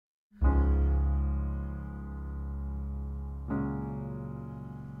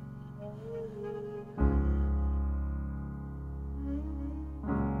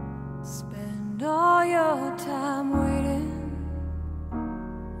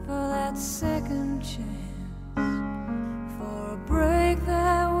that second chance for a break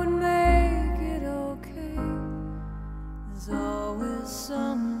that would make it okay. There's always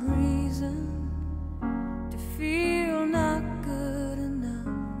some reason to feel not good enough,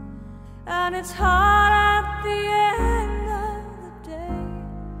 and it's hard at the end of the day.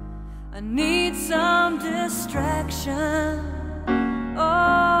 I need some distraction.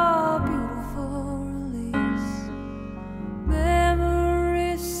 Oh, beautiful release.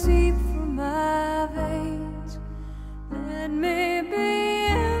 Memories seep from my veins. Let me be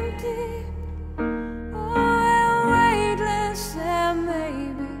empty, oh, weightless, and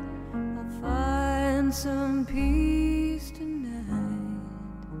maybe I'll find some peace tonight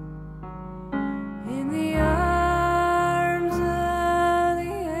in the arms of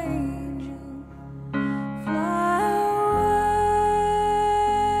the angel. Fly away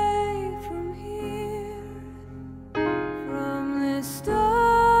from here, from this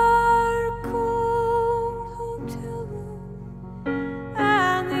dark, cold hotel room,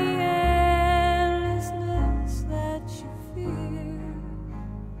 and the endlessness that you fear.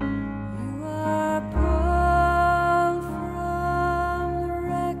 You are pulled from the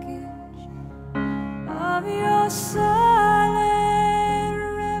wreckage of your silent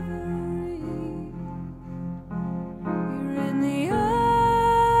reverie. You're in the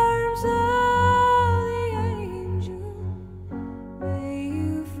arms of the angel. May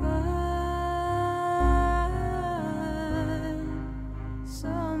you find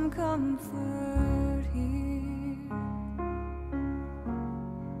some comfort here.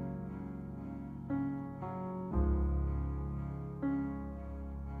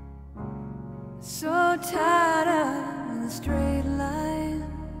 So tired of the straight line,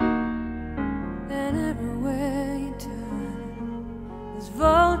 and everywhere you turn, there's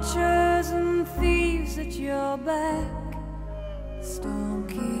vultures and thieves at your back. The storm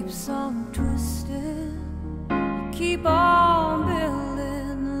keeps on twisting. You keep on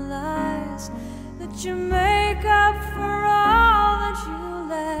building the lies that you make up for all that you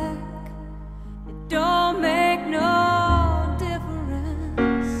lack. It don't make no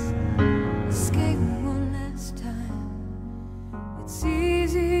difference. Escape one last time. It's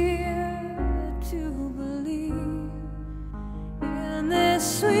easier to believe in this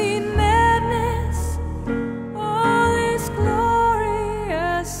sweet madness, all this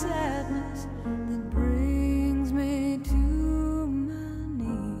glorious sadness that brings me to my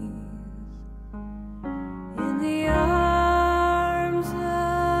knees. In the arms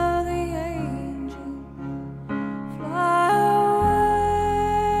of the angel, fly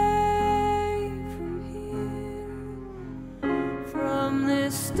away from here, from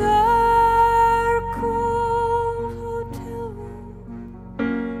this dark, cold hotel room,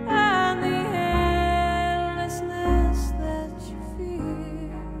 and the endlessness that you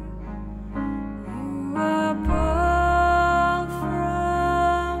fear. You are pulled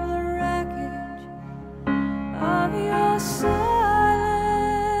from the wreckage of your silent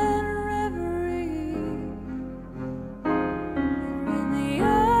reverie. You're in the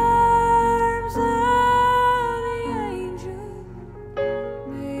arms of the angel.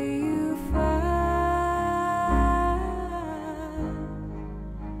 May you find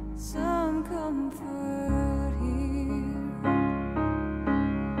some comfort here.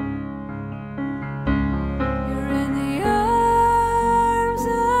 You're in the arms of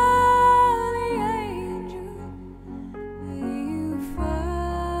the angel. May you find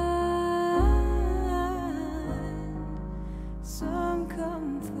some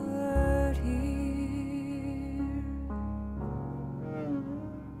comfort here.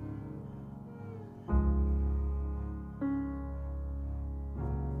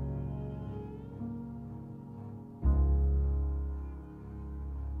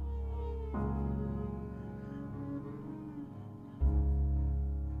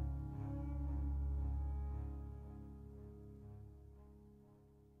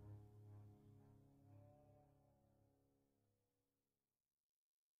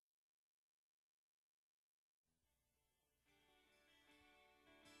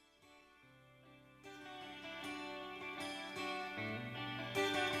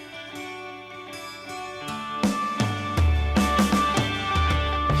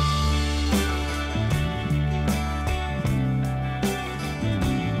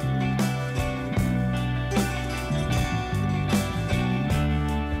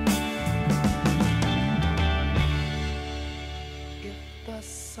 If the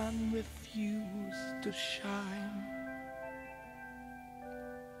sun refused to shine,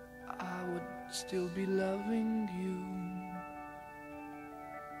 I would still be loving you.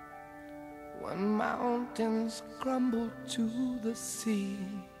 When mountains crumble to the sea,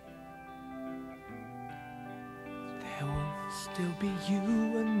 still be you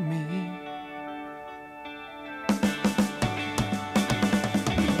and me.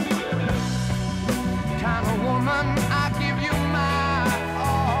 Kind of woman, I give you my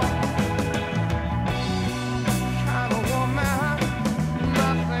all. Kind of woman,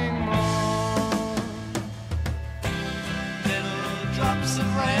 nothing more. Little drops of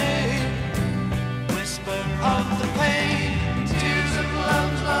rain, whisper of the pain, tears of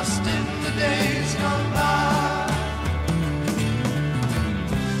love lost in the days gone by.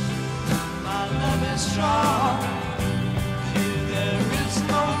 My love is strong, here there is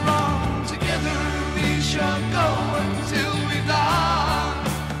no wrong. Together we shall go until we die.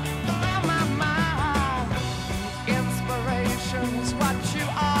 My inspiration's what you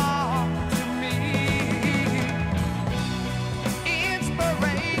are to me.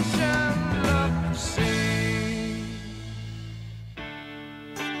 Inspiration, look, see.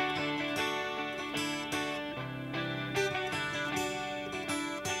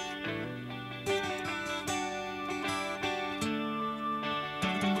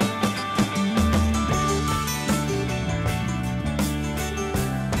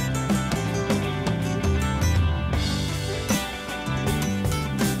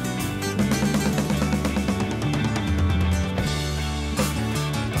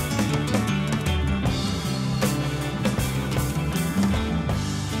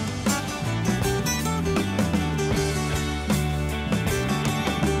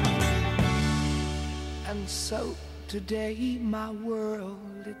 And so today my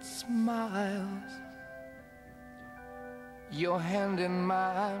world, it smiles. Your hand in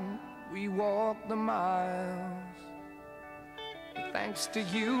mine, we walk the miles. Thanks to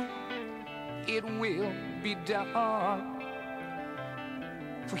you, it will be done.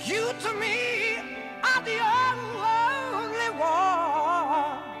 For you to me are the only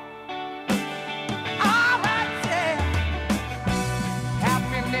one. All right, yeah.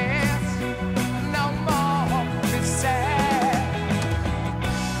 Happiness, no more be sad.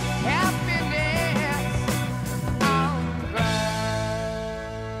 Happiness, I'm glad.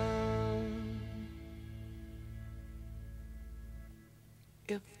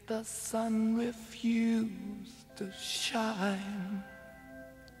 If the sun refused to shine,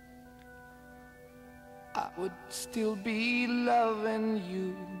 I would still be loving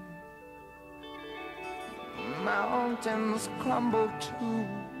you. Mountains crumble to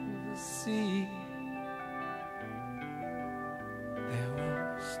the sea, there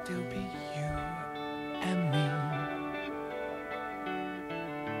will still be you and me.